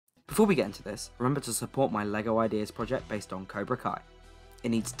Before we get into this, remember to support my LEGO Ideas project based on Cobra Kai. It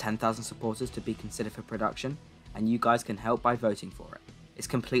needs 10,000 supporters to be considered for production, and you guys can help by voting for it. It's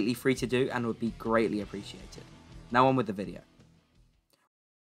completely free to do and would be greatly appreciated. Now on with the video.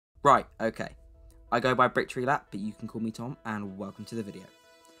 Right, okay. I go by Bricktory, but you can call me Tom, and welcome to the video.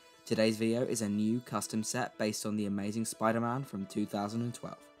 Today's video is a new custom set based on the amazing Spider-Man from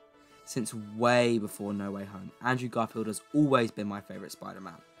 2012. Since way before No Way Home, Andrew Garfield has always been my favourite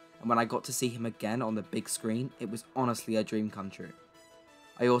Spider-Man, and when I got to see him again on the big screen, it was honestly a dream come true.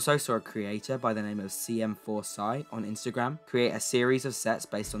 I also saw a creator by the name of CM4Sci on Instagram create a series of sets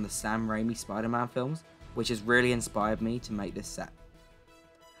based on the Sam Raimi Spider-Man films, which has really inspired me to make this set.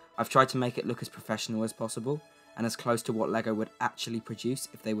 I've tried to make it look as professional as possible, and as close to what LEGO would actually produce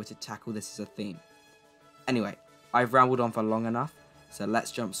if they were to tackle this as a theme. Anyway, I've rambled on for long enough, so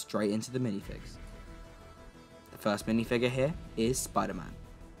let's jump straight into the minifigs. The first minifigure here is Spider-Man.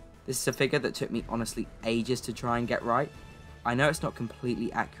 This is a figure that took me honestly ages to try and get right. I know it's not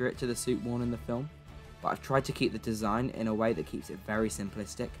completely accurate to the suit worn in the film, but I've tried to keep the design in a way that keeps it very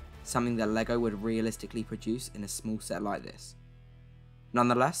simplistic, something that LEGO would realistically produce in a small set like this.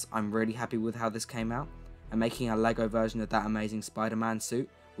 Nonetheless, I'm really happy with how this came out, and making a LEGO version of that amazing Spider-Man suit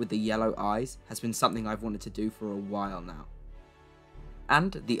with the yellow eyes has been something I've wanted to do for a while now.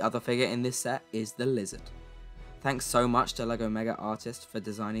 And the other figure in this set is the Lizard. Thanks so much to LEGO Mega Artist for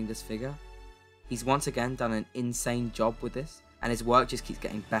designing this figure. He's once again done an insane job with this, and his work just keeps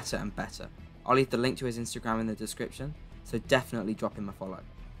getting better and better. I'll leave the link to his Instagram in the description, so definitely drop him a follow.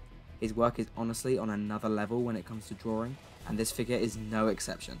 His work is honestly on another level when it comes to drawing, and this figure is no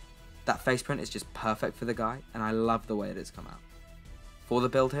exception. That face print is just perfect for the guy, and I love the way it has come out. For the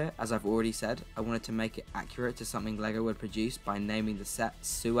build here, as I've already said, I wanted to make it accurate to something LEGO would produce by naming the set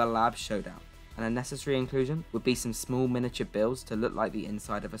Sewer Lab Showdown, and a necessary inclusion would be some small miniature builds to look like the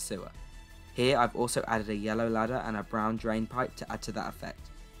inside of a sewer. Here I've also added a yellow ladder and a brown drain pipe to add to that effect.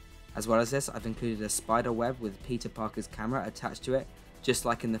 As well as this, I've included a spider web with Peter Parker's camera attached to it, just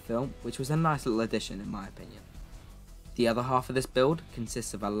like in the film, which was a nice little addition in my opinion. The other half of this build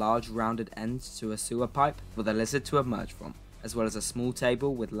consists of a large rounded end to a sewer pipe for the Lizard to emerge from, as well as a small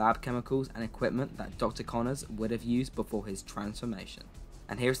table with lab chemicals and equipment that Dr. Connors would have used before his transformation.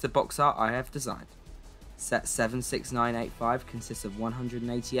 And here's the box art I have designed. Set 76985 consists of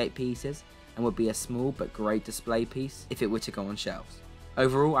 188 pieces and would be a small but great display piece if it were to go on shelves.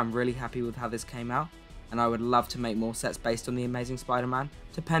 Overall, I'm really happy with how this came out, and I would love to make more sets based on the Amazing Spider-Man,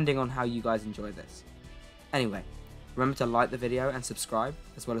 depending on how you guys enjoy this. Anyway, remember to like the video and subscribe,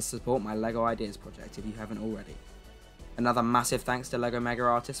 as well as support my LEGO Ideas project if you haven't already. Another massive thanks to LEGO Mega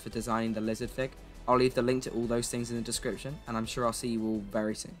Artist for designing the Lizard fig. I'll leave the link to all those things in the description, and I'm sure I'll see you all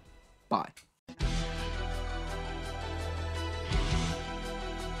very soon. Bye.